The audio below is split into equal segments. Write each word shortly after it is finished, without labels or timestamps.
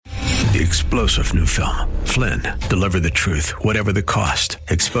The explosive new film, Flynn, deliver the truth, whatever the cost,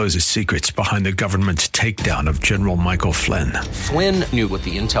 exposes secrets behind the government's takedown of General Michael Flynn. Flynn knew what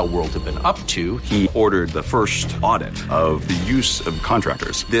the intel world had been up to. He ordered the first audit of the use of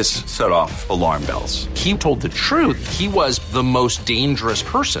contractors. This set off alarm bells. He told the truth. He was the most dangerous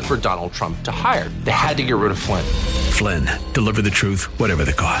person for Donald Trump to hire. They had to get rid of Flynn. Flynn, deliver the truth, whatever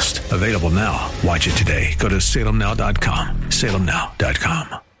the cost. Available now. Watch it today. Go to salemnow.com.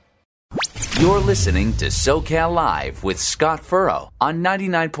 salemnow.com. You're listening to SoCal Live with Scott Furrow on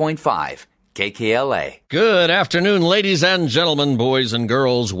 99.5 KKLA. Good afternoon, ladies and gentlemen, boys and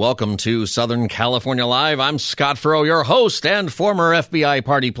girls. Welcome to Southern California Live. I'm Scott Furrow, your host and former FBI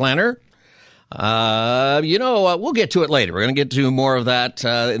party planner. We'll get to it later. We're going to get to more of that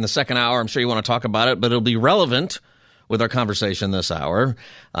in the second hour. I'm sure you want to talk about it, but it'll be relevant with our conversation this hour.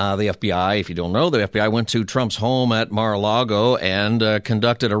 The FBI, if you don't know, the FBI went to Trump's home at Mar-a-Lago and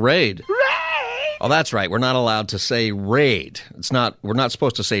conducted a raid. Oh, that's right. We're not allowed to say raid. We're not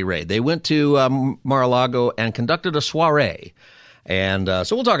supposed to say raid. They went to Mar-a-Lago and conducted a soiree. And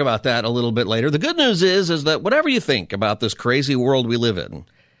so we'll talk about that a little bit later. The good news is that whatever you think about this crazy world we live in,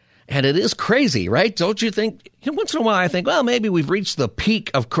 and it is crazy, right? Don't you think? Once in a while I think, well, maybe we've reached the peak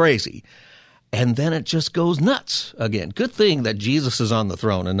of crazy. And then it just goes nuts again. Good thing that Jesus is on the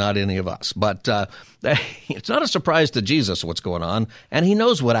throne and not any of us. But it's not a surprise to Jesus what's going on, and he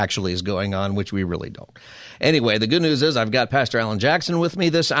knows what actually is going on, which we really don't. Anyway, the good news is I've got Pastor Alan Jackson with me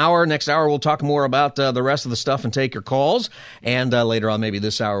this hour. Next hour, we'll talk more about the rest of the stuff and take your calls. And later on, maybe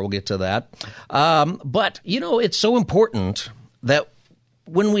this hour, we'll get to that. But, it's so important that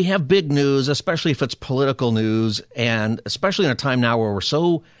when we have big news, especially if it's political news, and especially in a time now where we're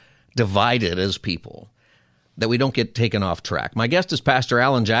so divided as people, that we don't get taken off track. My guest is Pastor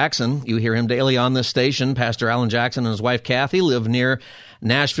Alan Jackson. You hear him daily on this station. Pastor Alan Jackson and his wife Kathy live near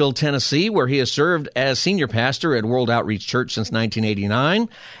Nashville, Tennessee, where he has served as senior pastor at World Outreach Church since 1989.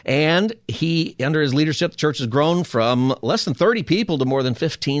 And under his leadership, the church has grown from less than 30 people to more than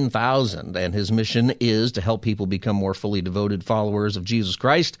 15,000. And his mission is to help people become more fully devoted followers of Jesus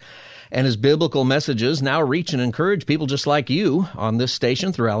Christ. And his biblical messages now reach and encourage people just like you on this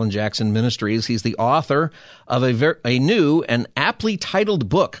station through Alan Jackson Ministries. He's the author of a new and aptly titled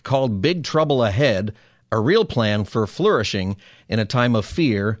book called Big Trouble Ahead, A Real Plan for Flourishing in a Time of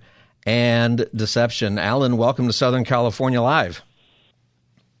Fear and Deception. Alan, welcome to Southern California Live.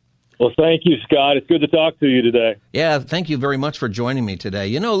 Well, thank you, Scott. It's good to talk to you today. Yeah, thank you very much for joining me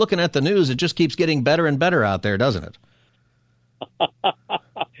today. Looking at the news, it just keeps getting better and better out there, doesn't it?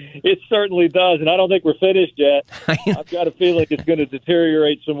 It certainly does, and I don't think we're finished yet. I've got a feeling it's going to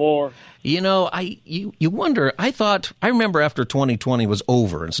deteriorate some more. You wonder, I remember after 2020 was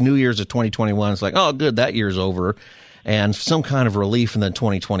over, it's New Year's of 2021, it's like, oh, good, that year's over, and some kind of relief, and then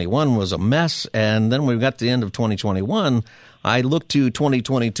 2021 was a mess, and then we got to the end of 2021, I look to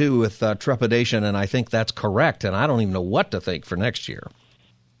 2022 with trepidation, and I think that's correct, and I don't even know what to think for next year.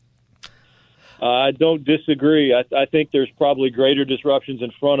 I don't disagree. I think there's probably greater disruptions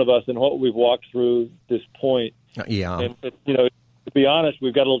in front of us than what we've walked through this point. Yeah. And, to be honest,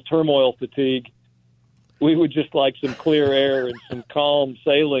 we've got a little turmoil fatigue. We would just like some clear air and some calm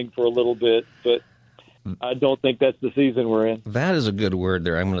sailing for a little bit, but I don't think that's the season we're in. That is a good word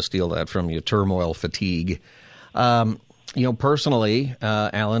there. I'm going to steal that from you, turmoil fatigue. Personally,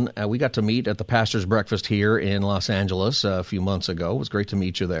 Alan, we got to meet at the pastor's breakfast here in Los Angeles a few months ago. It was great to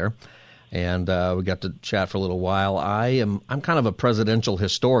meet you there. And we got to chat for a little while. I'm kind of a presidential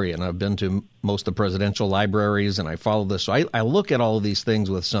historian. I've been to most of the presidential libraries, and I follow this. So I look at all of these things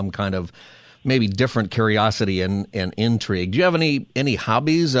with some kind of maybe different curiosity and intrigue. Do you have any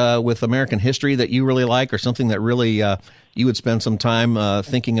hobbies with American history that you really like, or something that really you would spend some time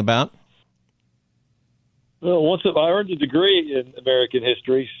thinking about? Well, I earned a degree in American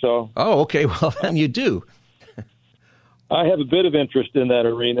history, so. Oh, okay. Well, then you do. I have a bit of interest in that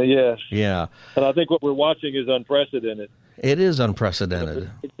arena, yes. Yeah. And I think what we're watching is unprecedented. It is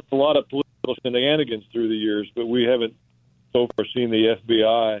unprecedented. A lot of political shenanigans through the years, but we haven't so far seen the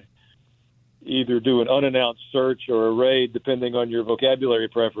FBI either do an unannounced search or a raid, depending on your vocabulary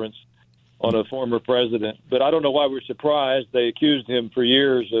preference, on a former president. But I don't know why we're surprised. They accused him for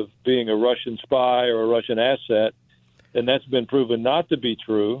years of being a Russian spy or a Russian asset, and that's been proven not to be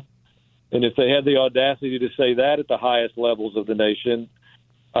true. And if they had the audacity to say that at the highest levels of the nation,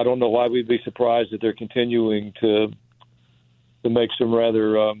 I don't know why we'd be surprised that they're continuing to make some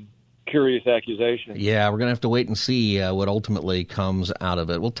rather curious accusations. Yeah, we're going to have to wait and see what ultimately comes out of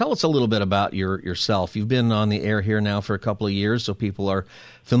it. Well, tell us a little bit about yourself. You've been on the air here now for a couple of years, so people are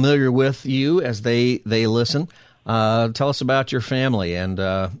familiar with you as they listen. Tell us about your family, and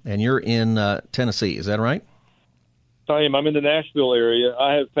you're in Tennessee, is that right? I am. I'm in the Nashville area.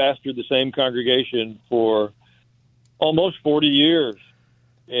 I have pastored the same congregation for almost 40 years,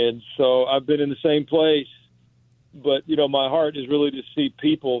 and so I've been in the same place. But, my heart is really to see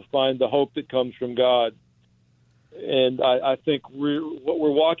people find the hope that comes from God. And I think what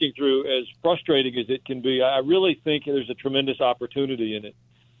we're walking through, as frustrating as it can be, I really think there's a tremendous opportunity in it.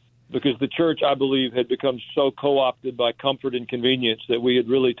 Because the church, I believe, had become so co-opted by comfort and convenience that we had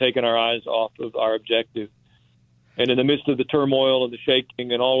really taken our eyes off of our objective. And in the midst of the turmoil and the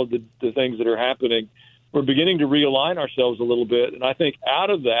shaking and all of the things that are happening, we're beginning to realign ourselves a little bit. And I think out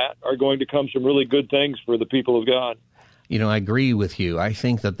of that are going to come some really good things for the people of God. I agree with you. I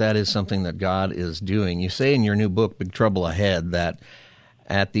think that is something that God is doing. You say in your new book, Big Trouble Ahead, that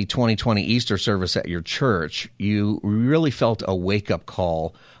at the 2020 Easter service at your church, you really felt a wake-up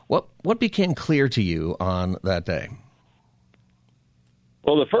call. What became clear to you on that day?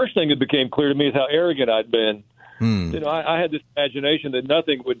 Well, the first thing that became clear to me is how arrogant I'd been. I had this imagination that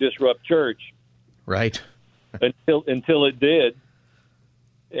nothing would disrupt church. Right. until it did.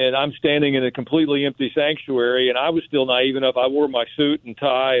 And I'm standing in a completely empty sanctuary, and I was still naive enough. I wore my suit and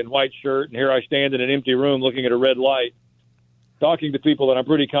tie and white shirt, and here I stand in an empty room looking at a red light, talking to people that I'm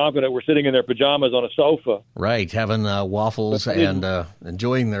pretty confident were sitting in their pajamas on a sofa. Right, having waffles and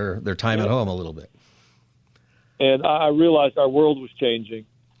enjoying their time at home a little bit. And I realized our world was changing,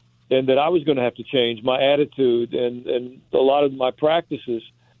 and that I was going to have to change my attitude and a lot of my practices.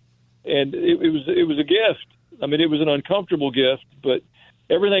 And it was a gift. I mean, it was an uncomfortable gift, but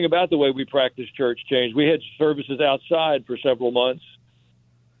everything about the way we practiced church changed. We had services outside for several months.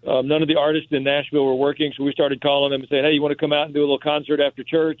 None of the artists in Nashville were working, so we started calling them and saying, hey, you want to come out and do a little concert after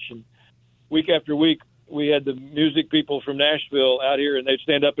church? And week after week, we had the music people from Nashville out here, and they'd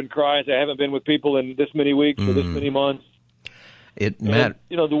stand up and cry and say, I haven't been with people in this many weeks or this many months. The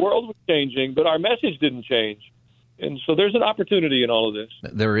world was changing, but our message didn't change. And so there's an opportunity in all of this.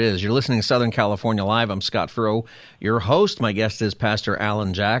 There is. You're listening to Southern California Live. I'm Scott Furrow, your host. My guest is Pastor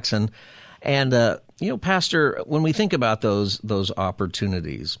Alan Jackson. And, Pastor, when we think about those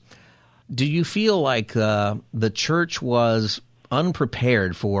opportunities, do you feel like the church was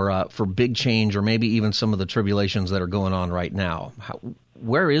unprepared for big change, or maybe even some of the tribulations that are going on right now?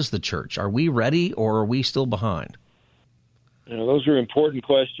 Where is the church? Are we ready, or are we still behind? Those are important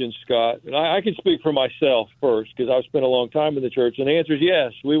questions, Scott. And I can speak for myself first, because I've spent a long time in the church. And the answer is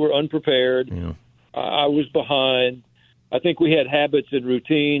yes, we were unprepared. Yeah. I was behind. I think we had habits and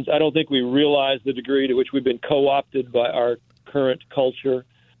routines. I don't think we realized the degree to which we've been co-opted by our current culture.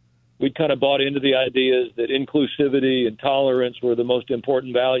 We kind of bought into the ideas that inclusivity and tolerance were the most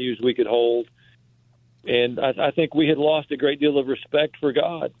important values we could hold. And I think we had lost a great deal of respect for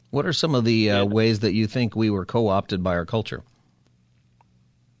God. What are some of the ways that you think we were co-opted by our culture?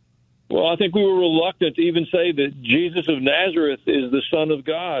 Well, I think we were reluctant to even say that Jesus of Nazareth is the Son of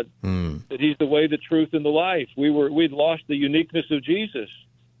God, that he's the way, the truth, and the life. We'd lost the uniqueness of Jesus.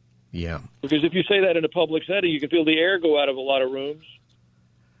 Yeah. Because if you say that in a public setting, you can feel the air go out of a lot of rooms.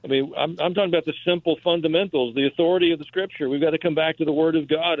 I mean, I'm talking about the simple fundamentals, the authority of the Scripture. We've got to come back to the Word of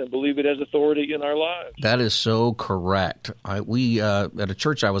God and believe it has authority in our lives. That is so correct. We at a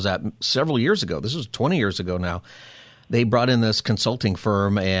church I was at several years ago, this was 20 years ago now, they brought in this consulting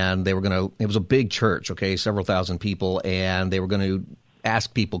firm, and it was a big church, okay, several thousand people, and they were going to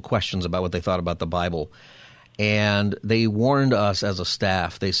ask people questions about what they thought about the Bible. And they warned us as a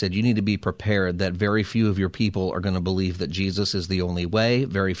staff. They said, you need to be prepared that very few of your people are going to believe that Jesus is the only way.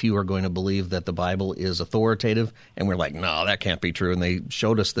 Very few are going to believe that the Bible is authoritative. And we're like, no, that can't be true. And they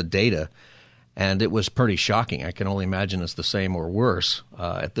showed us the data, and it was pretty shocking. I can only imagine it's the same or worse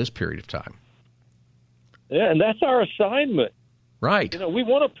at this period of time. Yeah, and that's our assignment. Right. We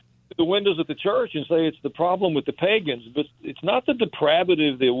want to the windows of the church and say it's the problem with the pagans, but it's not the depravity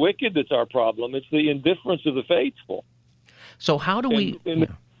of the wicked that's our problem. It's the indifference of the faithful. So how do we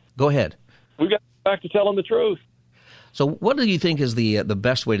go ahead? We got back to telling the truth. So what do you think is the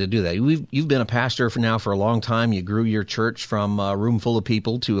best way to do that? You've been a pastor for a long time. You grew your church from a room full of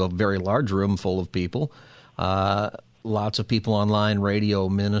people to a very large room full of people. Lots of people online, radio,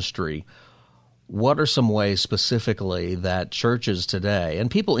 ministry. What are some ways specifically that churches today, and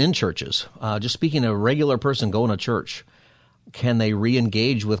people in churches, just speaking of a regular person going to church, can they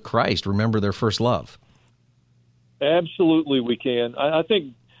re-engage with Christ, remember their first love? Absolutely we can. I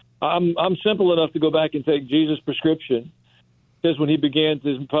think I'm simple enough to go back and take Jesus' prescription. It says when he began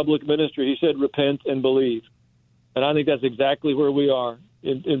his public ministry, he said, repent and believe. And I think that's exactly where we are.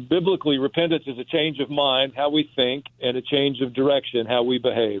 In biblically, repentance is a change of mind, how we think, and a change of direction, how we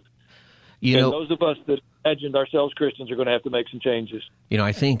behave. Those of us that imagined, ourselves Christians are going to have to make some changes. You know,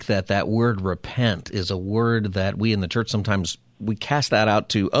 I think that word repent is a word that we in the church sometimes we cast that out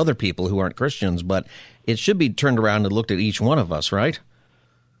to other people who aren't Christians, but it should be turned around and looked at each one of us, right?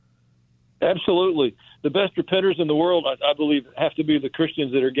 Absolutely. The best repenters in the world, I believe, have to be the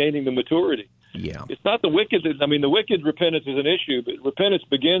Christians that are gaining the maturity. Yeah. It's not the wicked. I mean, the wicked repentance is an issue, but repentance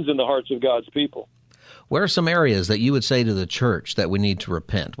begins in the hearts of God's people. Where are some areas that you would say to the church that we need to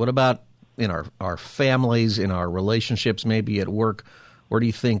repent? What about in our families, in our relationships, maybe at work? Where do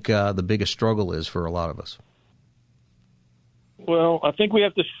you think the biggest struggle is for a lot of us? Well, I think we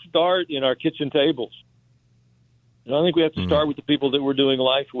have to start in our kitchen tables. And I think we have to start with the people that we're doing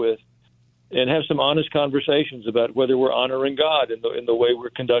life with and have some honest conversations about whether we're honoring God in the way we're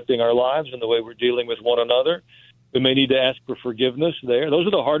conducting our lives and the way we're dealing with one another. We may need to ask for forgiveness there. Those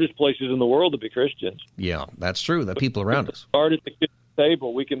are the hardest places in the world to be Christians. Yeah, that's true. The people around us. Start at the kitchen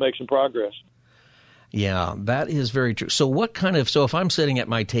table. We can make some progress. Yeah, that is very true. So if I'm sitting at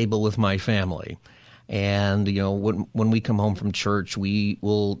my table with my family, and, you know, when we come home from church, we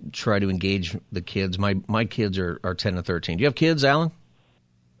will try to engage the kids. My kids are 10 and 13. Do you have kids, Alan?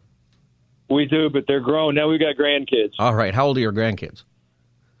 We do, but they're grown. Now we've got grandkids. All right. How old are your grandkids?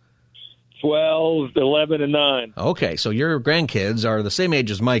 12, 11, and 9. Okay, so your grandkids are the same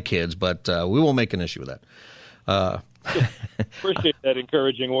age as my kids, but we won't make an issue with that. Appreciate that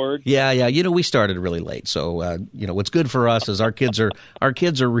encouraging word. Yeah. You know, we started really late, so you know what's good for us is our kids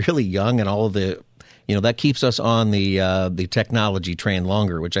are really young, and all of the, you know, that keeps us on the technology train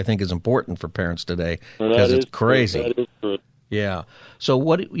longer, which I think is important for parents today because it's crazy. That is true. Yeah. So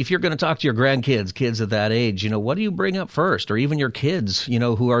what if you're going to talk to your grandkids, kids at that age, you know, what do you bring up first? Or even your kids, you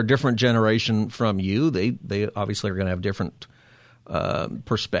know, who are a different generation from you, they obviously are going to have different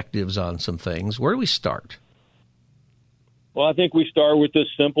perspectives on some things. Where do we start? Well, I think we start with the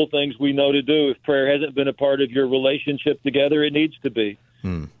simple things we know to do. If prayer hasn't been a part of your relationship together, it needs to be.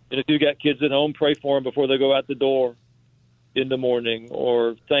 And if you've got kids at home, pray for them before they go out the door in the morning,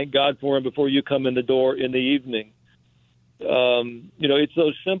 or thank God for them before you come in the door in the evening. You know, it's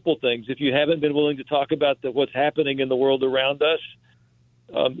those simple things. If you haven't been willing to talk about what's happening in the world around us,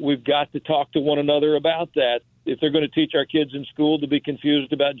 we've got to talk to one another about that. If they're going to teach our kids in school to be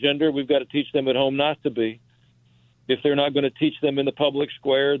confused about gender, we've got to teach them at home not to be. If they're not going to teach them in the public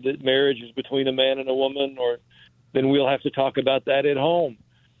square that marriage is between a man and a woman, then we'll have to talk about that at home.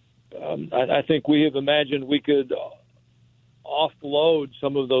 I think we have imagined we could offload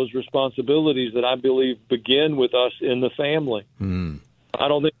some of those responsibilities that I believe begin with us in the family. I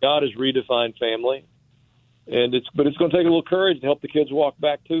don't think God has redefined family, but it's going to take a little courage to help the kids walk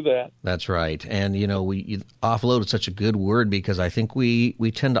back to that. That's right. And, you know, offload is such a good word because I think we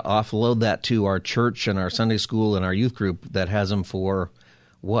tend to offload that to our church and our Sunday school and our youth group that has them for,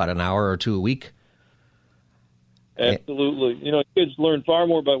 an hour or two a week? Absolutely. You know, kids learn far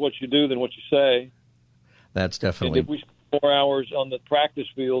more about what you do than what you say. That's definitely. And if we spend 4 hours on the practice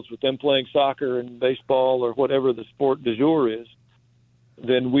fields with them playing soccer and baseball or whatever the sport du jour is,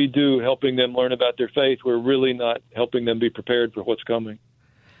 then we do helping them learn about their faith. We're really not helping them be prepared for what's coming.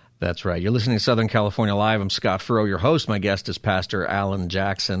 That's right. You're listening to Southern California Live. I'm Scott Furrow, your host. My guest is Pastor Alan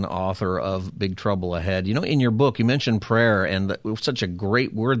Jackson, author of Big Trouble Ahead. You know, in your book, you mentioned prayer, and it was such a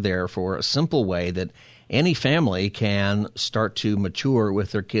great word there for a simple way that any family can start to mature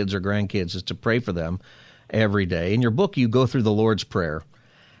with their kids or grandkids is to pray for them every day. In your book, you go through the Lord's Prayer,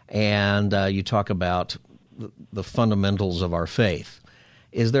 and you talk about the fundamentals of our faith.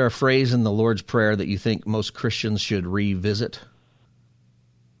 Is there a phrase in the Lord's Prayer that you think most Christians should revisit?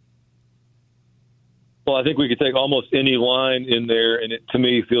 Well, I think we could take almost any line in there, and it, to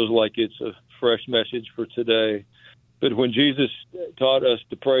me, feels like it's a fresh message for today. But when Jesus taught us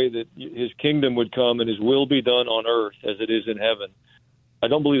to pray that his kingdom would come and his will be done on earth as it is in heaven, I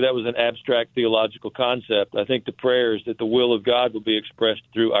don't believe that was an abstract theological concept. I think the prayer is that the will of God will be expressed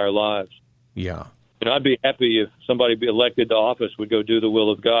through our lives. Yeah. And I'd be happy if somebody be elected to office would go do the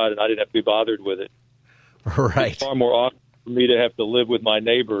will of God and I didn't have to be bothered with it. Right. It's far more awkward for me to have to live with my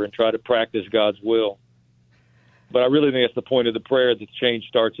neighbor and try to practice God's will. But I really think that's the point of the prayer, that change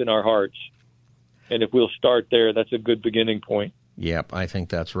starts in our hearts. And if we'll start there, that's a good beginning point. Yep, I think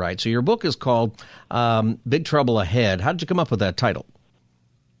that's right. So your book is called Big Trouble Ahead. How did you come up with that title?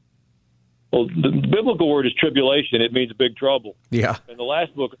 Well, the biblical word is tribulation. It means big trouble. Yeah. And the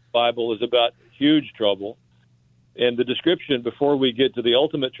last book of the Bible is about huge trouble. And the description before we get to the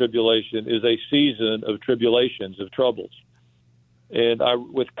ultimate tribulation is a season of tribulations, of troubles. And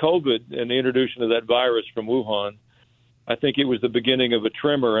with COVID and the introduction of that virus from Wuhan, I think it was the beginning of a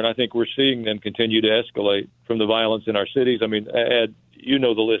tremor, and I think we're seeing them continue to escalate from the violence in our cities. I mean, Ed, you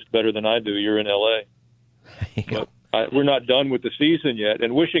know the list better than I do. You're in L.A. But we're not done with the season yet,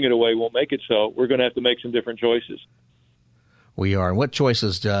 and wishing it away won't make it so. We're going to have to make some different choices. We are. And what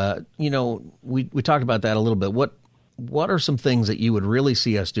choices, we talked about that a little bit. What are some things that you would really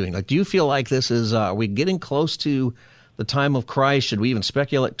see us doing? Like, do you feel like this is, are we getting close to the time of Christ? Should we even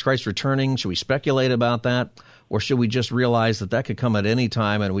speculate Christ returning? Should we speculate about that? Or should we just realize that could come at any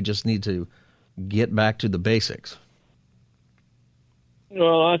time and we just need to get back to the basics?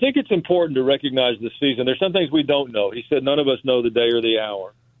 Well, I think it's important to recognize the season. There's some things we don't know. He said none of us know the day or the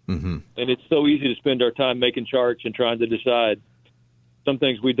hour. Mm-hmm. And it's so easy to spend our time making charts and trying to decide some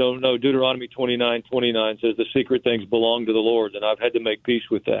things we don't know. Deuteronomy 29:29 says the secret things belong to the Lord, and I've had to make peace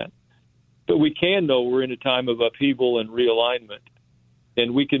with that. But we can know we're in a time of upheaval and realignment,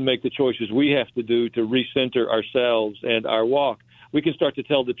 and we can make the choices we have to do to recenter ourselves and our walk. We can start to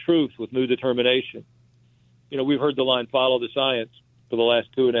tell the truth with new determination. We've heard the line, follow the science, for the last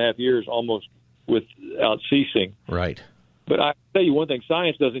 2.5 years, almost without ceasing. Right. But I tell you one thing,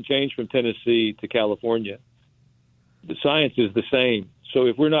 science doesn't change from Tennessee to California. The science is the same. So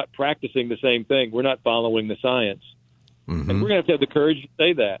if we're not practicing the same thing, we're not following the science. Mm-hmm. And we're going to have the courage to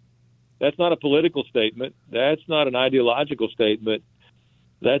say that. That's not a political statement. That's not an ideological statement.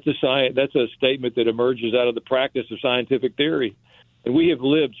 That's a statement that emerges out of the practice of scientific theory. And we have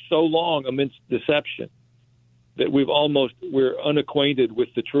lived so long amidst deception that we're unacquainted with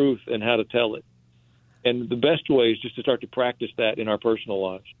the truth and how to tell it. And the best way is just to start to practice that in our personal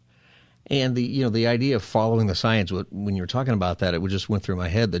lives. And the idea of following the science, when you were talking about that, it just went through my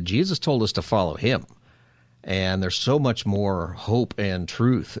head that Jesus told us to follow him. And there's so much more hope and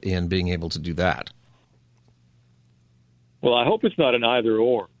truth in being able to do that. Well, I hope it's not an either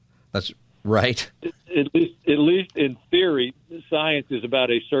or. That's right. At least in theory, science is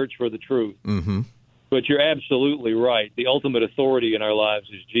about a search for the truth. Mm-hmm. But you're absolutely right. The ultimate authority in our lives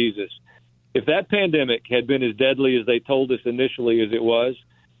is Jesus. If that pandemic had been as deadly as they told us initially as it was,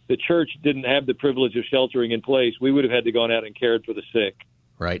 the church didn't have the privilege of sheltering in place. We would have had to gone out and cared for the sick.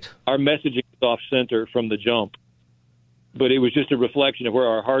 Right. Our messaging was off center from the jump. But it was just a reflection of where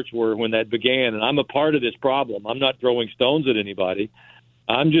our hearts were when that began. And I'm a part of this problem. I'm not throwing stones at anybody.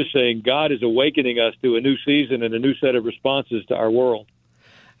 I'm just saying God is awakening us to a new season and a new set of responses to our world.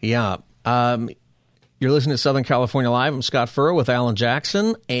 Yeah. You're listening to Southern California Live. I'm Scott Furrow with Alan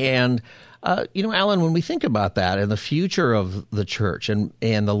Jackson. And, Alan, when we think about that and the future of the church and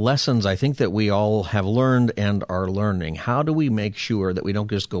the lessons I think that we all have learned and are learning, how do we make sure that we don't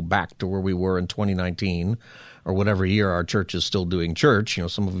just go back to where we were in 2019 or whatever year our church is still doing church?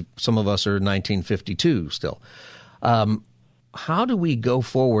 Some of us are 1952 still. How do we go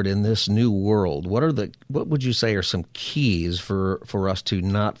forward in this new world? What would you say are some keys for us to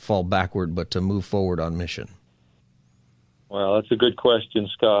not fall backward, but to move forward on mission? Well, that's a good question,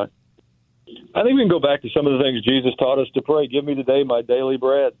 Scott. I think we can go back to some of the things Jesus taught us to pray. Give me today my daily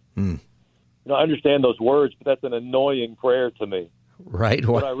bread. I understand those words, but that's an annoying prayer to me. Right.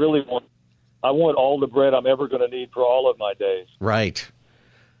 What I really want, I want all the bread I'm ever going to need for all of my days. Right.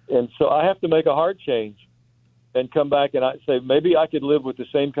 And so I have to make a heart change and come back and I say, maybe I could live with the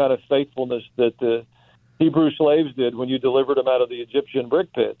same kind of faithfulness that the Hebrew slaves did when you delivered them out of the Egyptian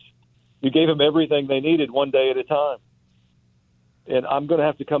brick pits. You gave them everything they needed one day at a time. And I'm going to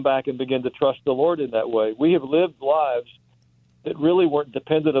have to come back and begin to trust the Lord in that way. We have lived lives that really weren't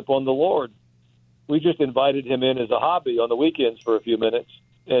dependent upon the Lord. We just invited him in as a hobby on the weekends for a few minutes.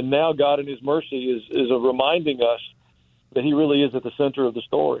 And now God in his mercy is reminding us that he really is at the center of the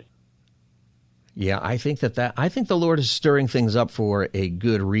story. Yeah, I think the Lord is stirring things up for a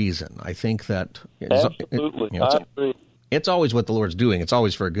good reason. I think that absolutely. I agree. It's always what the Lord's doing. It's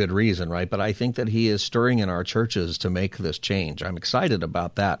always for a good reason, right? But I think that he is stirring in our churches to make this change. I'm excited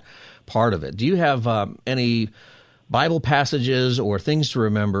about that part of it. Do you have any Bible passages or things to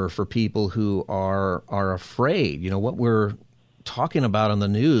remember for people who are afraid? What we're talking about on the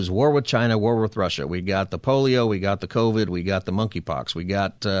news, war with China, war with Russia. We got the polio, we got the COVID, we got the monkeypox, we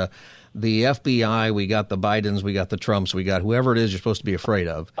got the FBI, we got the Bidens, we got the Trumps, we got whoever it is you're supposed to be afraid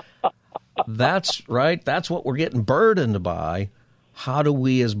of. That's right. That's what we're getting burdened by. How do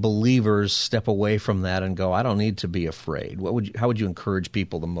we as believers step away from that and go, I don't need to be afraid? How would you encourage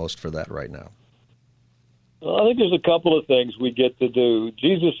people the most for that right now? Well, I think there's a couple of things we get to do.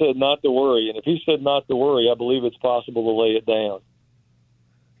 Jesus said not to worry, and if he said not to worry, I believe it's possible to lay it down.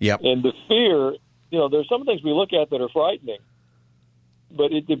 Yep. And the fear, there's some things we look at that are frightening,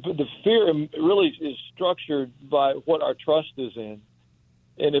 but the fear really is structured by what our trust is in.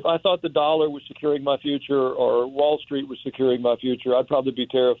 And if I thought the dollar was securing my future or Wall Street was securing my future, I'd probably be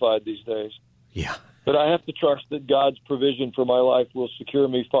terrified these days. Yeah. But I have to trust that God's provision for my life will secure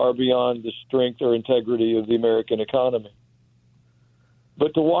me far beyond the strength or integrity of the American economy.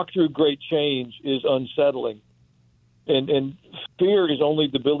 But to walk through great change is unsettling. And fear is only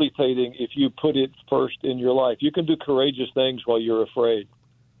debilitating if you put it first in your life. You can do courageous things while you're afraid.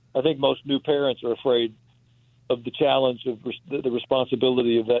 I think most new parents are afraid of the challenge of the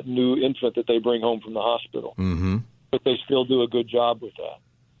responsibility of that new infant that they bring home from the hospital. Mm-hmm. But they still do a good job with that.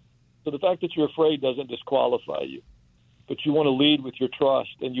 So the fact that you're afraid doesn't disqualify you. But you want to lead with your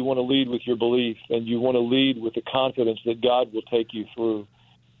trust, and you want to lead with your belief, and you want to lead with the confidence that God will take you through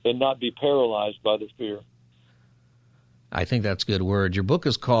and not be paralyzed by the fear. I think that's a good word. Your book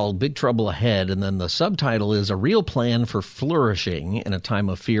is called Big Trouble Ahead, and then the subtitle is A Real Plan for Flourishing in a Time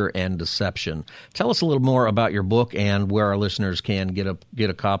of Fear and Deception. Tell us a little more about your book and where our listeners can get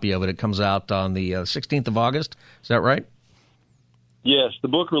a copy of it. It comes out on the 16th of August. Is that right? Yes, the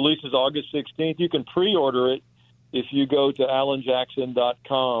book releases August 16th. You can pre-order it if you go to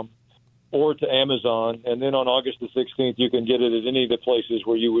alanjackson.com or to Amazon, and then on August the 16th, you can get it at any of the places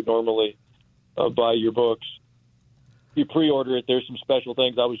where you would normally buy your books. If you pre-order it, there's some special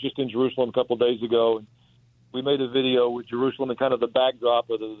things. I was just in Jerusalem a couple of days ago, and we made a video with Jerusalem and kind of the backdrop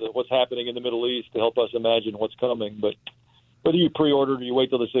of what's happening in the Middle East to help us imagine what's coming. But whether you pre-order or you wait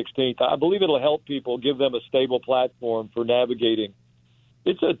till the 16th, I believe it'll help people, give them a stable platform for navigating.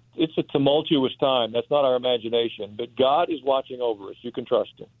 It's a tumultuous time. That's not our imagination. But God is watching over us. You can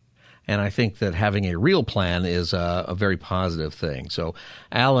trust Him. And I think that having a real plan is a very positive thing. So,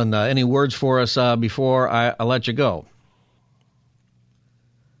 Alan, any words for us before I let you go?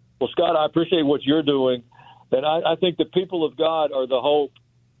 Well, Scott, I appreciate what you're doing. And I think the people of God are the hope.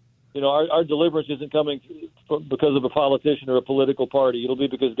 You know, our deliverance isn't coming because of a politician or a political party. It'll be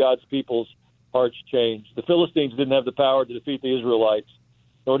because God's people's hearts changed. The Philistines didn't have the power to defeat the Israelites,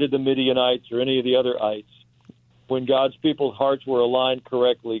 nor did the Midianites or any of the other ites. When God's people's hearts were aligned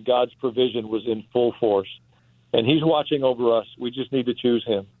correctly, God's provision was in full force. And He's watching over us. We just need to choose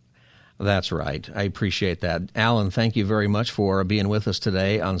Him. That's right. I appreciate that. Alan, thank you very much for being with us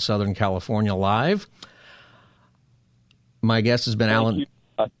today on Southern California Live. My guest has been Alan.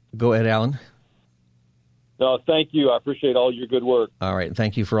 Go ahead, Alan. No, thank you. I appreciate all your good work. All right.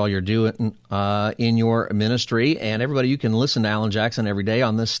 Thank you for all you're doing in your ministry. And everybody, you can listen to Alan Jackson every day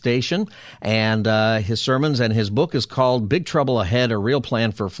on this station. And his sermons and his book is called Big Trouble Ahead, A Real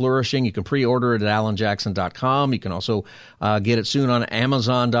Plan for Flourishing. You can pre-order it at alanjackson.com. You can also get it soon on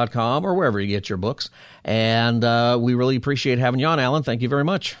amazon.com or wherever you get your books. And we really appreciate having you on, Alan. Thank you very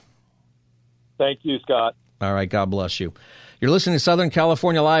much. Thank you, Scott. All right. God bless you. You're listening to Southern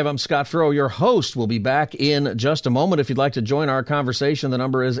California Live. I'm Scott Furrow, your host. We'll be back in just a moment. If you'd like to join our conversation, the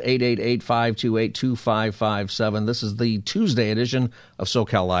number is 888-528-2557. This is the Tuesday edition of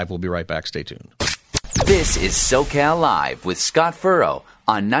SoCal Live. We'll be right back. Stay tuned. This is SoCal Live with Scott Furrow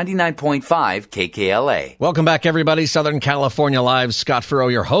on 99.5 KKLA. Welcome back, everybody. Southern California Live. Scott Furrow,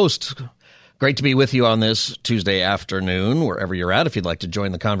 your host. Great to be with you on this Tuesday afternoon, wherever you're at. If you'd like to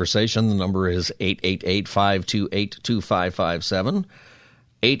join the conversation, the number is 888-528-2557,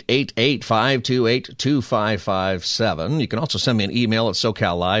 888-528-2557. You can also send me an email at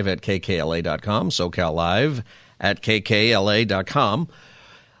SoCalLive@KKLA.com, SoCalLive@KKLA.com.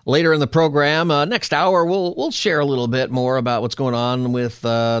 Later in the program, next hour, we'll share a little bit more about what's going on with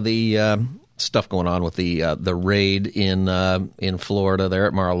the stuff going on with the raid in Florida there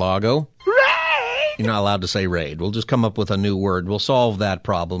at Mar-a-Lago. You're not allowed to say raid. We'll just come up with a new word. We'll solve that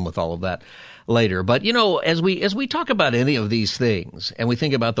problem with all of that later. But, you know, as we talk about any of these things and we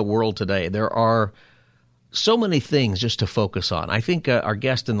think about the world today, there are so many things just to focus on. I think our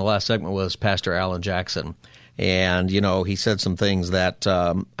guest in the last segment was Pastor Alan Jackson. And, you know, he said some things that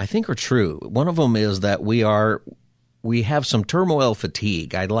I think are true. One of them is that we have some turmoil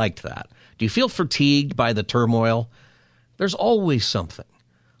fatigue. I liked that. Do you feel fatigued by the turmoil? There's always something.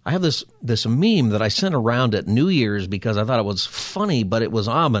 I have this meme that I sent around at New Year's because I thought it was funny, but it was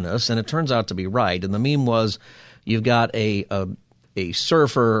ominous, and it turns out to be right. And the meme was, you've got a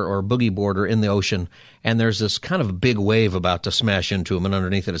surfer or boogie boarder in the ocean, and there's this kind of big wave about to smash into him, and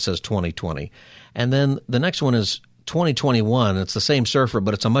underneath it says 2020. And then the next one is 2021. It's the same surfer,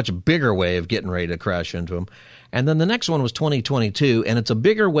 but it's a much bigger wave getting ready to crash into him. And then the next one was 2022, and it's a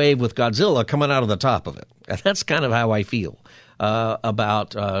bigger wave with Godzilla coming out of the top of it. And that's kind of how I feel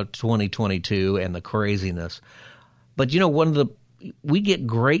about 2022 and the craziness. But, you know, we get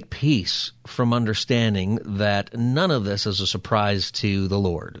great peace from understanding that none of this is a surprise to the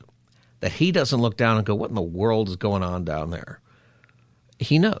Lord, that He doesn't look down and go, what in the world is going on down there?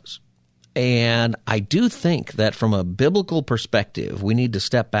 He knows. And I do think that from a biblical perspective, we need to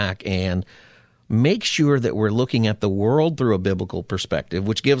step back and make sure that we're looking at the world through a biblical perspective,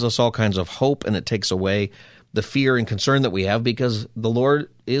 which gives us all kinds of hope, and it takes away the fear and concern that we have because the Lord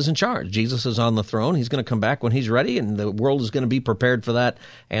is in charge. Jesus is on the throne. He's going to come back when he's ready, and the world is going to be prepared for that,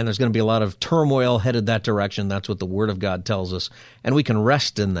 and there's going to be a lot of turmoil headed that direction. That's what the Word of God tells us, and we can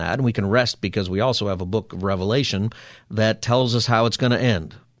rest in that, and we can rest because we also have a book of Revelation that tells us how it's going to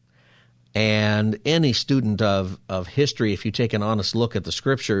end. And any student of history, if you take an honest look at the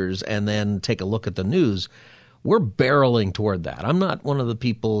Scriptures and then take a look at the news, we're barreling toward that. I'm not one of the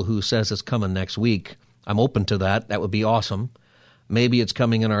people who says it's coming next week. I'm open to that. That would be awesome. Maybe it's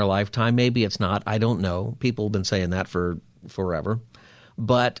coming in our lifetime. Maybe it's not. I don't know. People have been saying that for forever.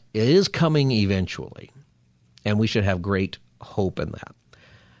 But it is coming eventually, and we should have great hope in that.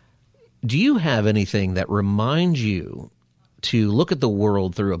 Do you have anything that reminds you to look at the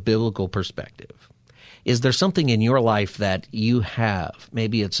world through a biblical perspective? Is there something in your life that you have?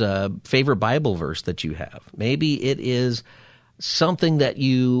 Maybe it's a favorite Bible verse that you have. Maybe it is something that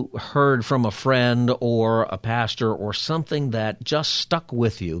you heard from a friend or a pastor or something that just stuck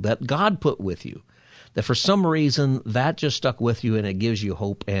with you, that God put with you, that for some reason that just stuck with you and it gives you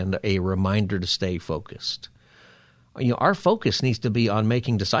hope and a reminder to stay focused. Our focus needs to be on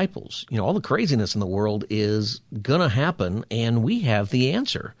making disciples. All the craziness in the world is going to happen, and we have the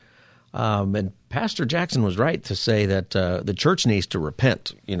answer. And Pastor Jackson was right to say that the church needs to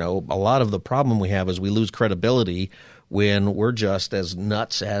repent. A lot of the problem we have is we lose credibility when we're just as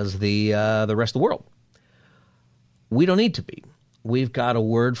nuts as the rest of the world. We don't need to be. We've got a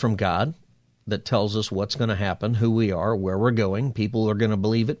word from God that tells us what's going to happen, who we are, where we're going. People are going to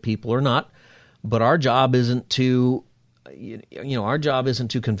believe it, people are not. But our job isn't to, our job isn't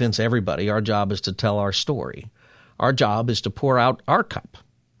to convince everybody. Our job is to tell our story. Our job is to pour out our cup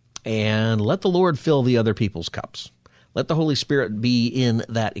and let the Lord fill the other people's cups. Let the Holy Spirit be in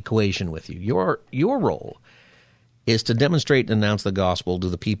that equation with you. Your role is to demonstrate and announce the gospel to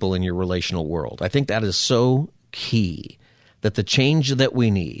the people in your relational world. I think that is so key, that the change that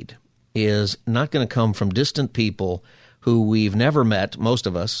we need is not going to come from distant people who we've never met, most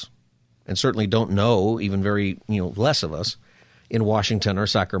of us, and certainly don't know, even very, less of us, in Washington or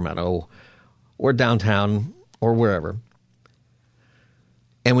Sacramento or downtown or wherever.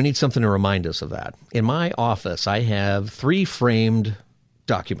 And we need something to remind us of that. In my office, I have 3 framed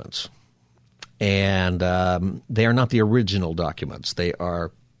documents. And they are not the original documents. They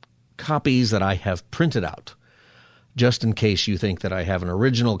are copies that I have printed out, just in case you think that I have an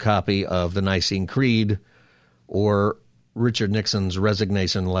original copy of the Nicene Creed or Richard Nixon's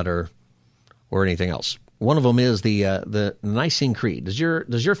resignation letter or anything else. One of them is the Nicene Creed. Does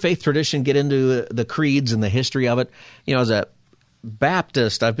your faith tradition get into the creeds and the history of it? As a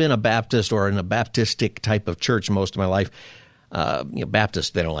Baptist, I've been a Baptist or in a Baptistic type of church most of my life. Baptists,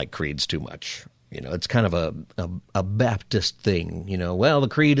 they don't like creeds too much. It's kind of a Baptist thing. The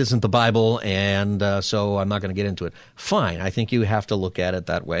creed isn't the Bible, and so I'm not going to get into it. Fine, I think you have to look at it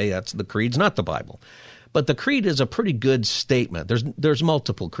that way. The creed's not the Bible. But the creed is a pretty good statement. There's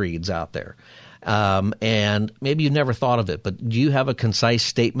multiple creeds out there. And maybe you've never thought of it, but do you have a concise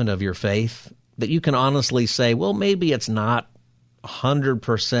statement of your faith that you can honestly say, well, maybe it's not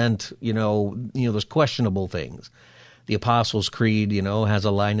 100%, there's questionable things. The Apostles' Creed, has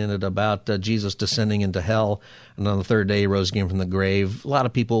a line in it about Jesus descending into hell, and on the third day he rose again from the grave. A lot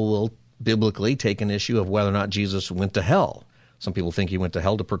of people will biblically take an issue of whether or not Jesus went to hell. Some people think he went to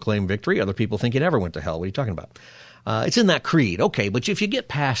hell to proclaim victory. Other people think he never went to hell. What are you talking about? It's in that creed. Okay, but if you get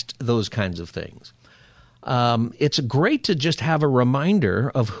past those kinds of things, it's great to just have a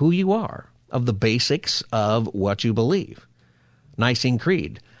reminder of who you are, of the basics of what you believe. Nicene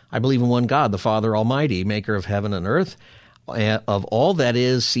Creed. I believe in one God, the Father Almighty, maker of heaven and earth, of all that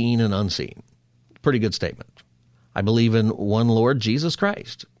is seen and unseen. Pretty good statement. I believe in one Lord Jesus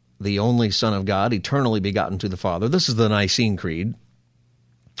Christ, the only Son of God, eternally begotten to the Father. This is the Nicene Creed,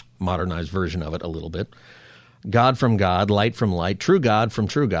 modernized version of it a little bit. God from God, light from light, true God from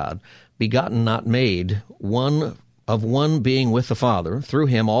true God, begotten, not made, one of one being with the Father. Through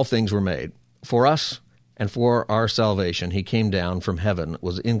him all things were made. For us and for our salvation, he came down from heaven,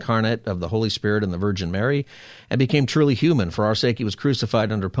 was incarnate of the Holy Spirit and the Virgin Mary, and became truly human. For our sake, he was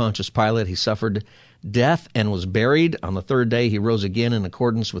crucified under Pontius Pilate. He suffered death and was buried. On the third day, he rose again in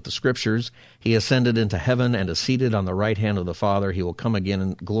accordance with the Scriptures. He ascended into heaven and is seated on the right hand of the Father. He will come again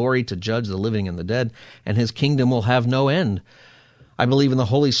in glory to judge the living and the dead, and his kingdom will have no end. I believe in the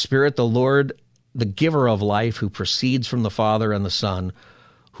Holy Spirit, the Lord, the giver of life, who proceeds from the Father and the Son,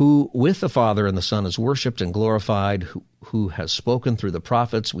 who with the Father and the Son is worshipped and glorified, who has spoken through the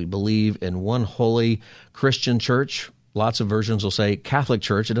prophets. We believe in one holy Christian church. Lots of versions will say Catholic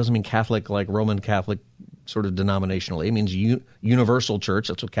Church. It doesn't mean Catholic like Roman Catholic sort of denominationally. It means universal church.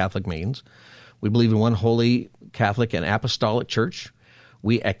 That's what Catholic means. We believe in one holy Catholic and apostolic church.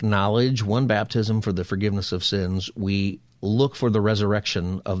 We acknowledge one baptism for the forgiveness of sins. We look for the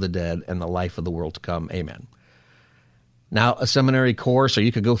resurrection of the dead and the life of the world to come. Amen. Now, a seminary course, or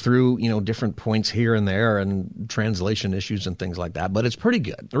you could go through, different points here and there and translation issues and things like that, but it's pretty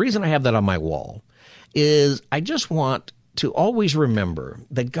good. The reason I have that on my wall is I just want to always remember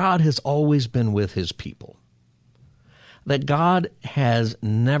that God has always been with his people, that God has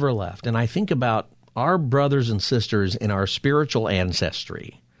never left. And I think about our brothers and sisters in our spiritual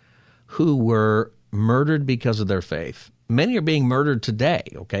ancestry who were murdered because of their faith. Many are being murdered today,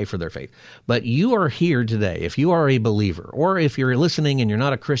 for their faith. But you are here today. If you are a believer, or if you're listening and you're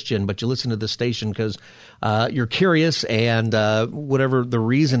not a Christian, but you listen to this station because you're curious and whatever the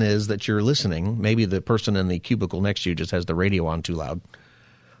reason is that you're listening, maybe the person in the cubicle next to you just has the radio on too loud.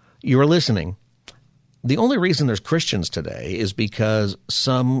 You're listening. The only reason there's Christians today is because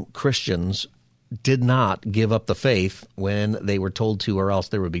some Christians did not give up the faith when they were told to, or else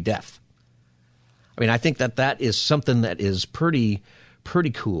there would be death. I mean, I think that is something that is pretty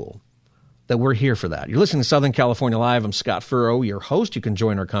cool, that we're here for that. You're listening to Southern California Live. I'm Scott Furrow, your host. You can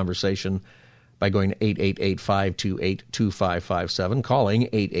join our conversation by going to 888-528-2557, calling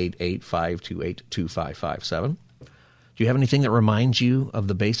 888-528-2557. Do you have anything that reminds you of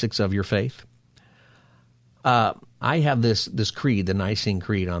the basics of your faith? I have this creed, the Nicene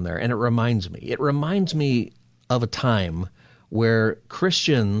Creed, on there, and it reminds me of a time where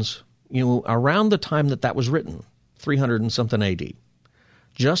Christians, around the time that was written, 300 and something AD,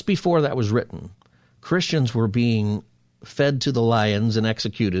 just before that was written, Christians were being fed to the lions and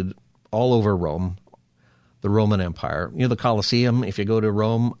executed all over Rome, the Roman Empire. The Colosseum, if you go to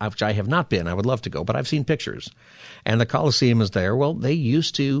Rome, which I have not been, I would love to go, but I've seen pictures. And the Colosseum is there. Well, they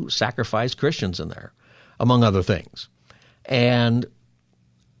used to sacrifice Christians in there, among other things. And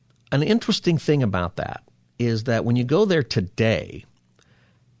an interesting thing about that is that when you go there today,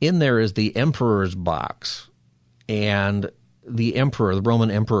 in there is the emperor's box, and the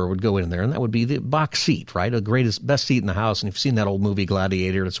Roman emperor would go in there, and that would be the box seat, right? The best seat in the house. And if you've seen that old movie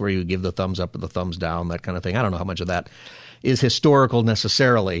Gladiator, it's where you give the thumbs up or the thumbs down, that kind of thing. I don't know how much of that is historical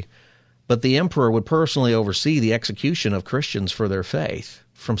necessarily, but the emperor would personally oversee the execution of Christians for their faith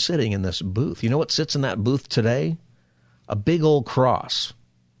from sitting in this booth. You know what sits in that booth today? A big old cross.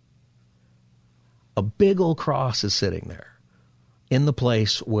 A big old cross is sitting there in the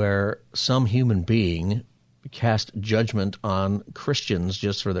place where some human being cast judgment on Christians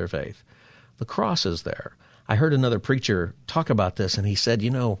just for their faith. The cross is there. I heard another preacher talk about this, and he said,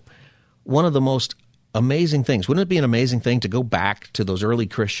 one of the most amazing things, wouldn't it be an amazing thing to go back to those early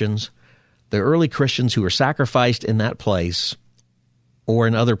Christians, the early Christians who were sacrificed in that place or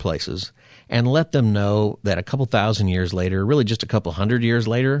in other places, and let them know that a couple thousand years later, really just a couple hundred years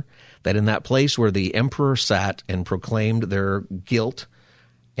later, that in that place where the emperor sat and proclaimed their guilt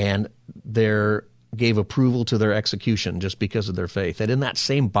and gave approval to their execution just because of their faith, that in that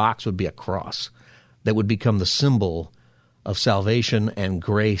same box would be a cross that would become the symbol of salvation and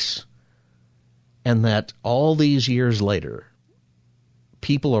grace, and that all these years later,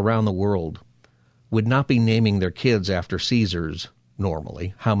 people around the world would not be naming their kids after Caesars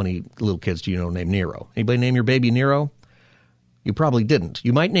normally. How many little kids do you know named Nero? Anybody name your baby Nero? You probably didn't.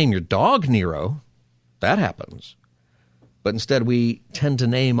 You might name your dog Nero. That happens. But instead, we tend to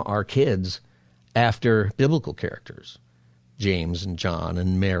name our kids after biblical characters. James and John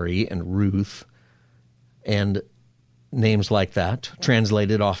and Mary and Ruth and names like that,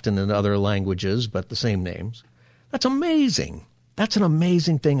 translated often in other languages, but the same names. That's amazing. That's an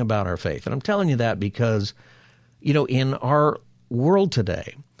amazing thing about our faith. And I'm telling you that because, in our world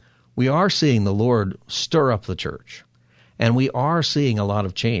today, we are seeing the Lord stir up the church. And we are seeing a lot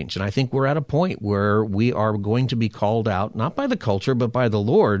of change. And I think we're at a point where we are going to be called out, not by the culture, but by the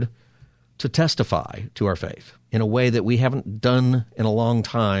Lord, to testify to our faith in a way that we haven't done in a long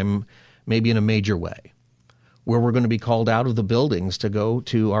time, maybe in a major way, where we're going to be called out of the buildings to go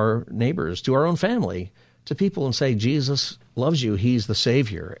to our neighbors, to our own family, to people and say, Jesus loves you, he's the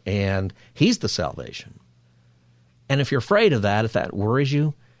Savior, and he's the salvation. And if you're afraid of that, if that worries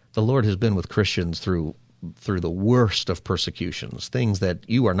you, the Lord has been with Christians through the worst of persecutions, things that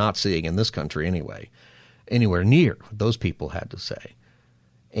you are not seeing in this country anyway, anywhere near what those people had to say.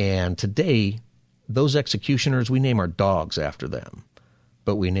 And today, those executioners, we name our dogs after them,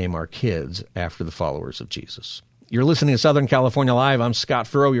 but we name our kids after the followers of Jesus. You're listening to Southern California Live. I'm Scott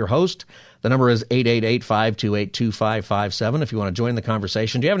Furrow, your host. The number is 888-528-2557 if you want to join the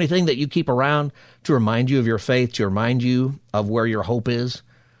conversation. Do you have anything that you keep around to remind you of your faith, to remind you of where your hope is?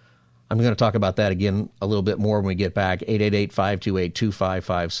 I'm going to talk about that again a little bit more when we get back.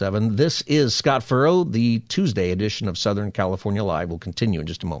 888-528-2557. This is Scott Furrow. The Tuesday edition of Southern California Live will continue in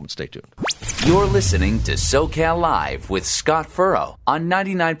just a moment. Stay tuned. You're listening to SoCal Live with Scott Furrow on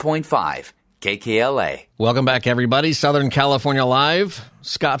 99.5 KKLA. Welcome back, everybody. Southern California Live.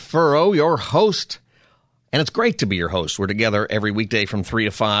 Scott Furrow, your host. And it's great to be your host. We're together every weekday from 3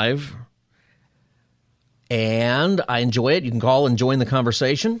 to 5. And I enjoy it. You can call and join the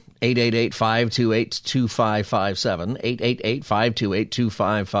conversation. 888-528-2557.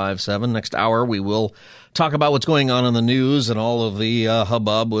 888-528-2557. Next hour, we will talk about what's going on in the news and all of the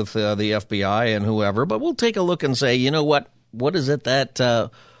hubbub with the FBI and whoever. But we'll take a look and say, you know what? What is it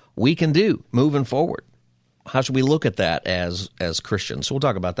that we can do moving forward? How should we look at that as Christians? So we'll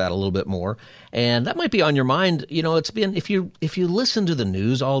talk about that a little bit more. And that might be on your mind. You know, it's been, if you listen to the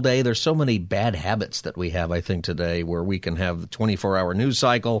news all day, there's so many bad habits that we have, I think, today, where we can have the 24-hour news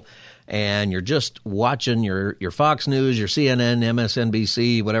cycle and you're just watching your Fox News, your CNN,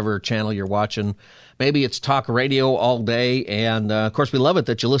 MSNBC, whatever channel you're watching. Maybe it's talk radio all day. And, of course, we love it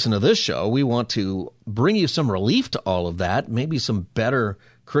that you listen to this show. We want to bring you some relief to all of that, maybe some better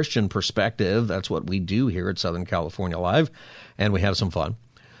Christian perspective. That's what we do here at Southern California Live, and we have some fun.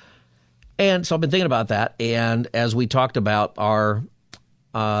 And so I've been thinking about that, and as we talked about our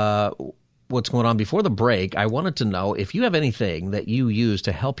what's going on before the break, I wanted to know if you have anything that you use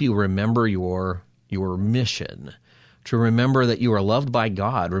to help you remember your mission, to remember that you are loved by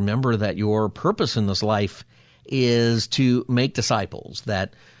God, remember that your purpose in this life is to make disciples,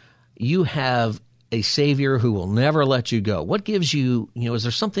 that you have a Savior who will never let you go. What gives you, is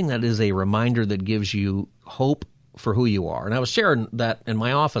there something that is a reminder that gives you hope for who you are? And I was sharing that in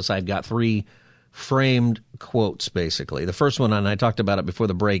my office. I've got 3 framed quotes, basically. The first one, and I talked about it before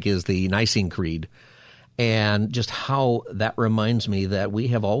the break, is the Nicene Creed, and just how that reminds me that we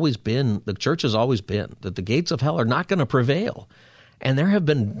have always been, the church has always been, that the gates of hell are not going to prevail. And there have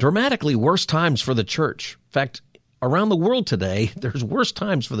been dramatically worse times for the church. In fact, around the world today, there's worse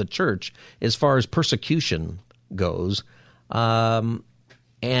times for the church as far as persecution goes, and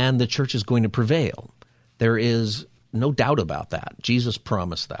the church is going to prevail. There is no doubt about that. Jesus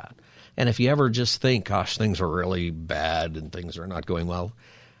promised that. And if you ever just think, gosh, things are really bad and things are not going well,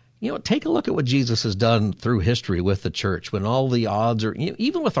 take a look at what Jesus has done through history with the church when all the odds are,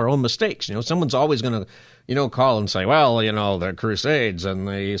 even with our own mistakes. Someone's always going to, call and say, well, the Crusades and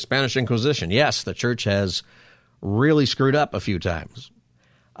the Spanish Inquisition. Yes, the church has really screwed up a few times,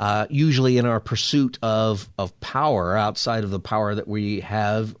 usually in our pursuit of power outside of the power that we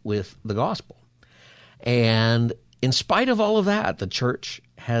have with the gospel. And in spite of all of that, the church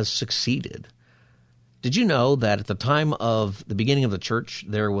has succeeded. Did you know that at the time of the beginning of the church,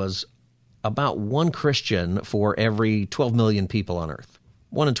 there was about 1 Christian for every 12 million people on earth?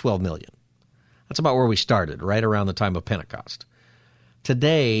 1 in 12 million. That's about where we started, right around the time of Pentecost.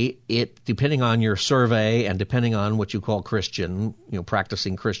 Today, depending on your survey and depending on what you call Christian,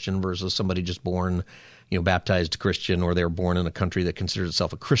 practicing Christian versus somebody just born, baptized Christian, or they're born in a country that considers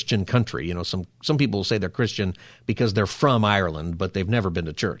itself a Christian country. Some people say they're Christian because they're from Ireland, but they've never been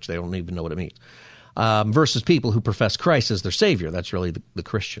to church. They don't even know what it means. Versus people who profess Christ as their Savior. That's really the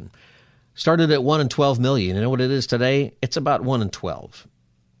Christian. Started at 1 in 12 million. You know what it is today? It's about 1 in 12.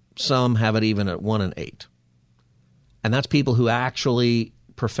 Some have it even at 1 in 8. And that's people who actually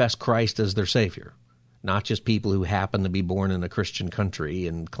profess Christ as their Savior, not just people who happen to be born in a Christian country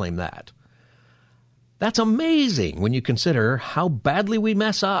and claim that. That's amazing when you consider how badly we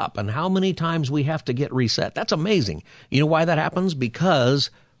mess up and how many times we have to get reset. That's amazing. You know why that happens?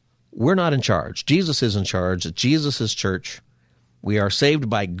 Because we're not in charge. Jesus is in charge. It's Jesus' church. We are saved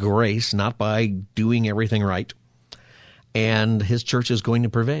by grace, not by doing everything right. And his church is going to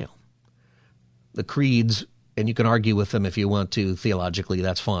prevail. The creeds, and you can argue with them if you want to theologically,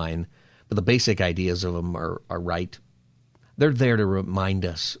 that's fine. But the basic ideas of them are right. They're there to remind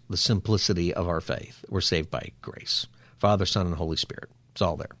us the simplicity of our faith. We're saved by grace. Father, Son, and Holy Spirit. It's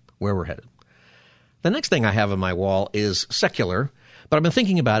all there, where we're headed. The next thing I have on my wall is secular, but I've been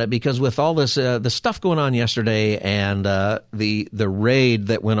thinking about it because with all this the stuff going on yesterday and the raid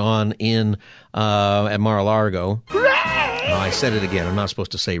that went on in at Mar-a-Lago. I said it again. I'm not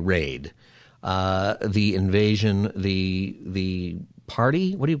supposed to say raid. The invasion, the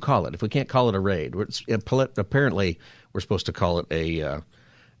party. What do you call it? If we can't call it a raid, apparently we're supposed to call it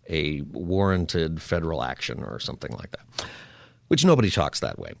a warranted federal action or something like that. Which nobody talks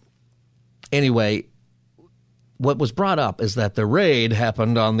that way. Anyway, what was brought up is that the raid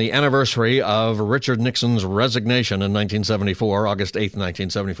happened on the anniversary of Richard Nixon's resignation in 1974, August 8th,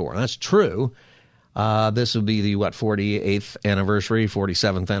 1974. And that's true. This would be the, 48th anniversary,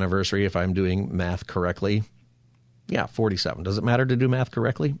 47th anniversary, if I'm doing math correctly. Yeah, 47. Does it matter to do math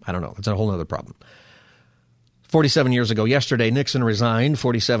correctly? I don't know. It's a whole other problem. 47 years ago yesterday, Nixon resigned.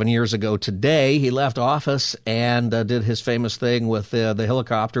 47 years ago today, he left office and did his famous thing with the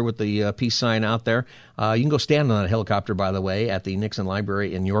helicopter with the peace sign out there. You can go stand on that helicopter, by the way, at the Nixon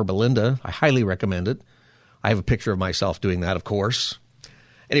Library in Yorba Linda. I highly recommend it. I have a picture of myself doing that, of course.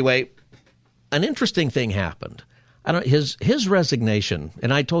 Anyway, an interesting thing happened. His resignation,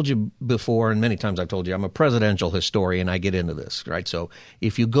 and I told you before, and many times I've told you, I'm a presidential historian. I get into this, right? So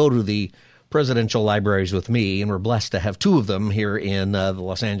if you go to the presidential libraries with me, and we're blessed to have two of them here in the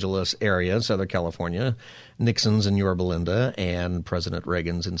Los Angeles area, Southern California, Nixon's in Yorba Linda and President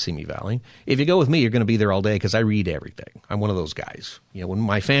Reagan's in Simi Valley. If you go with me, you're going to be there all day because I read everything. I'm one of those guys. You know, when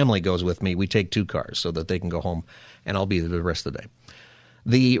my family goes with me, we take two cars so that they can go home, and I'll be there the rest of the day.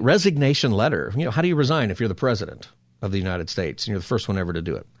 The resignation letter, how do you resign if you're the president of the United States and you're the first one ever to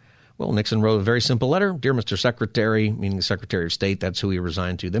do it? Well, Nixon wrote a very simple letter. Dear Mr. Secretary, meaning the Secretary of State, that's who he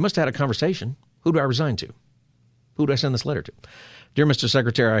resigned to. They must have had a conversation. Who do I resign to? Who do I send this letter to? Dear Mr.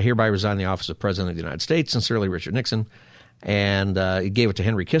 Secretary, I hereby resign the office of President of the United States. Sincerely, Richard Nixon. And he gave it to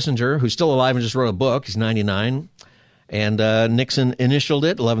Henry Kissinger, who's still alive and just wrote a book. He's 99. And Nixon initialed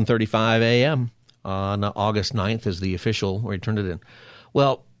it, 11:35 a.m. on August 9th is the official where he turned it in.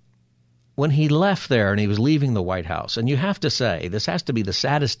 Well, when he left there and he was leaving the White House, and you have to say this has to be the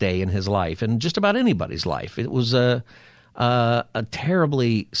saddest day in his life and just about anybody's life. It was a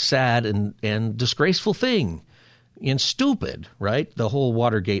terribly sad and disgraceful thing and stupid, right? The whole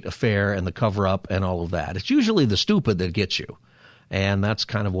Watergate affair and the cover-up and all of that. It's usually the stupid that gets you, and that's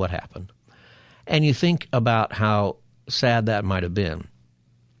kind of what happened. And you think about how sad that might have been.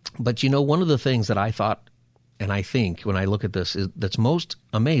 But, one of the things that I thought, and I think when I look at this, that's most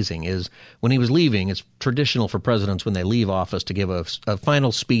amazing is when he was leaving, it's traditional for presidents when they leave office to give a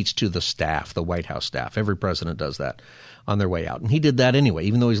final speech to the staff, the White House staff. Every president does that on their way out. And he did that anyway,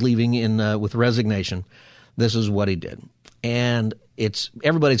 even though he's leaving with resignation. This is what he did. And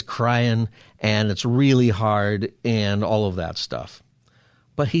everybody's crying, and it's really hard and all of that stuff.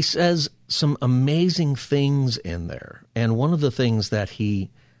 But he says some amazing things in there. And one of the things that he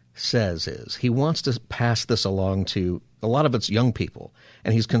says is he wants to pass this along to a lot of its young people,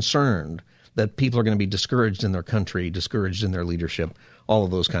 and he's concerned that people are going to be discouraged in their country, discouraged in their leadership, all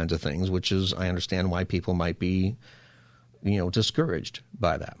of those kinds of things, which is, I understand why people might be, discouraged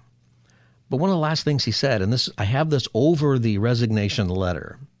by that. But one of the last things he said, and I have this over the resignation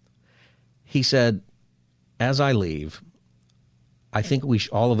letter, he said, as I leave, I think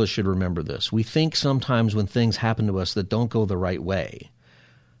all of us should remember this. We think sometimes when things happen to us that don't go the right way,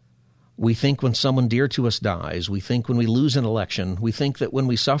 we think when someone dear to us dies, we think when we lose an election, we think that when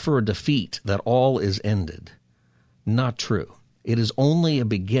we suffer a defeat that all is ended. Not true. It is only a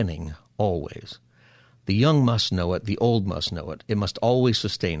beginning, always. The young must know it, the old must know it. It must always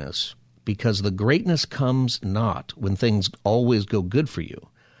sustain us, because the greatness comes not when things always go good for you,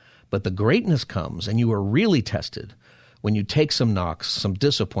 but the greatness comes, and you are really tested, when you take some knocks, some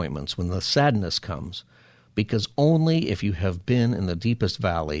disappointments, when the sadness comes. Because only if you have been in the deepest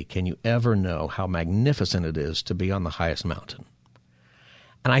valley can you ever know how magnificent it is to be on the highest mountain.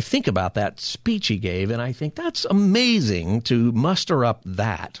 And I think about that speech he gave, and I think that's amazing to muster up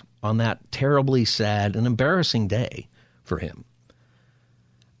that on that terribly sad and embarrassing day for him.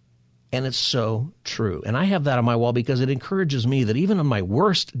 And it's so true. And I have that on my wall because it encourages me that even on my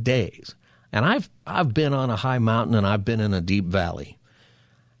worst days, and I've been on a high mountain and I've been in a deep valley.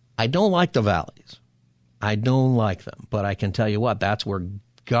 I don't like the valleys. I don't like them, but I can tell you what, that's where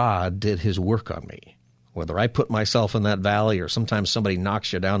God did his work on me. Whether I put myself in that valley or sometimes somebody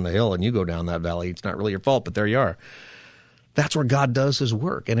knocks you down the hill and you go down that valley, it's not really your fault, but there you are. That's where God does his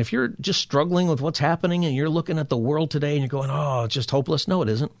work. And if you're just struggling with what's happening and you're looking at the world today and you're going, oh, it's just hopeless. No, it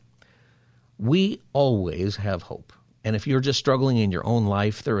isn't. We always have hope. And if you're just struggling in your own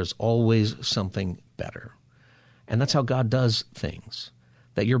life, there is always something better. And that's how God does things.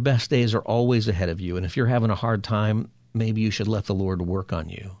 That your best days are always ahead of you. And if you're having a hard time, maybe you should let the Lord work on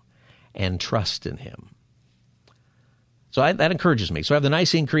you and trust in him. So that encourages me. So I have the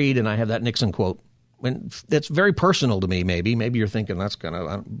Nicene Creed and I have that Nixon quote. And that's very personal to me, maybe. Maybe you're thinking that's kind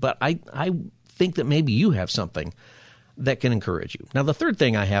of, but I think that maybe you have something that can encourage you. Now, the third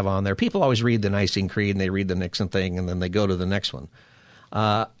thing I have on there, people always read the Nicene Creed and they read the Nixon thing and then they go to the next one.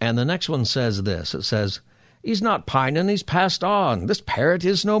 And the next one says this. It says, he's not pining, he's passed on. This parrot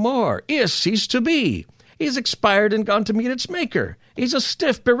is no more. Is ceased to be. He's expired and gone to meet its maker. He's a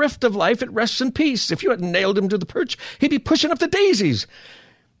stiff, bereft of life, it rests in peace. If you had nailed him to the perch, he'd be pushing up the daisies.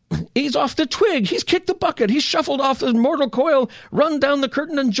 He's off the twig. He's kicked the bucket. He's shuffled off the mortal coil, run down the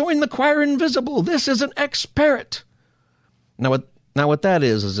curtain, and joined the choir invisible. This is an ex-parrot. Now what that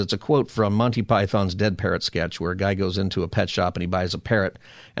is it's a quote from Monty Python's Dead Parrot sketch, where a guy goes into a pet shop and he buys a parrot,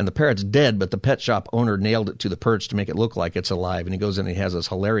 and the parrot's dead, but the pet shop owner nailed it to the perch to make it look like it's alive. And he goes in and he has this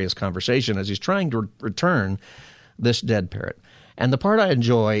hilarious conversation as he's trying to return this dead parrot. And the part I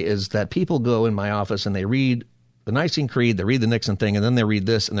enjoy is that people go in my office and they read the Nicene Creed, they read the Nixon thing, and then they read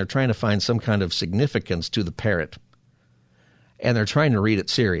this, and they're trying to find some kind of significance to the parrot. And they're trying to read it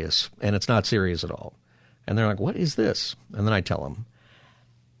serious, and it's not serious at all. And they're like, what is this? And then I tell them.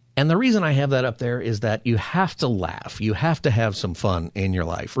 And the reason I have that up there is that you have to laugh. You have to have some fun in your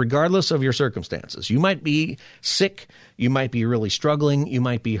life, regardless of your circumstances. You might be sick. You might be really struggling. You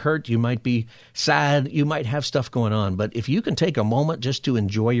might be hurt. You might be sad. You might have stuff going on. But if you can take a moment just to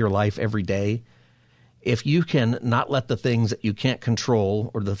enjoy your life every day, if you can not let the things that you can't control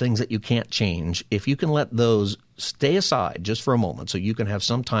or the things that you can't change, if you can let those stay aside just for a moment so you can have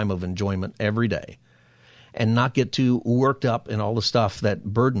some time of enjoyment every day and not get too worked up in all the stuff that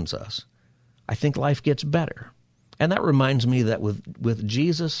burdens us, I think life gets better. And that reminds me that with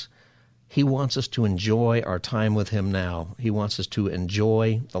Jesus, he wants us to enjoy our time with him now. He wants us to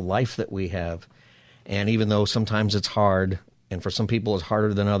enjoy the life that we have. And even though sometimes it's hard, and for some people it's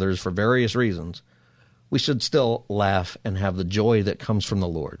harder than others for various reasons, we should still laugh and have the joy that comes from the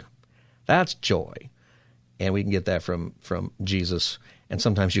Lord. That's joy. And we can get that from Jesus. And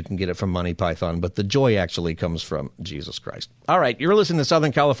sometimes you can get it from Monty Python. But the joy actually comes from Jesus Christ. All right, you're listening to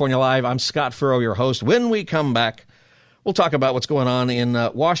Southern California Live. I'm Scott Furrow, your host. When we come back, we'll talk about what's going on in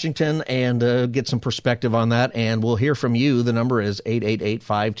Washington and get some perspective on that. And we'll hear from you. The number is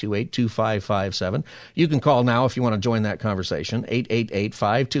 888-528-2557. You can call now if you want to join that conversation,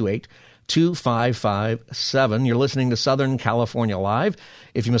 888-528-2557. You're listening to Southern California Live.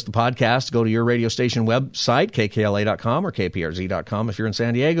 If you missed the podcast, go to your radio station website, kkla.com or kprz.com. If you're in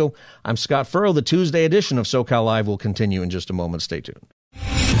San Diego, I'm Scott Furrow. The Tuesday edition of SoCal Live will continue in just a moment. Stay tuned.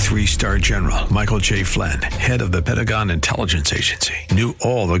 3-star General Michael J. Flynn, head of the Pentagon Intelligence Agency, knew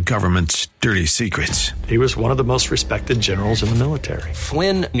all the government's dirty secrets. He was one of the most respected generals in the military.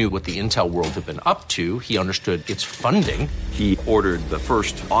 Flynn knew what the intel world had been up to. He understood its funding. He ordered the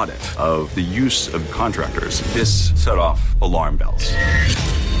first audit of the use of contractors. This set off alarm bells.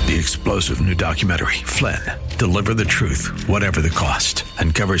 The explosive new documentary, Flynn, Deliver the Truth, Whatever the Cost,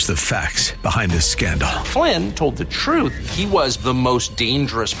 uncovers the facts behind this scandal. Flynn told the truth. He was the most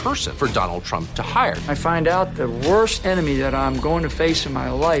dangerous person for Donald Trump to hire. I find out the worst enemy that I'm going to face in my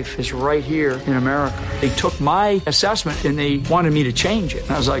life is right here in America. They took my assessment and they wanted me to change it.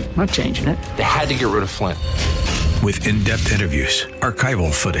 And I was like, I'm not changing it. They had to get rid of Flynn. With in-depth interviews,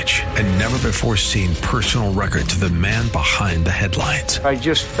 archival footage, and never-before-seen personal records of the man behind the headlines. I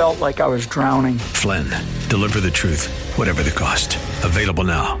just felt like I was drowning. Flynn, Deliver the Truth, Whatever the Cost. Available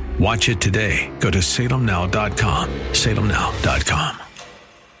now. Watch it today. Go to salemnow.com. salemnow.com.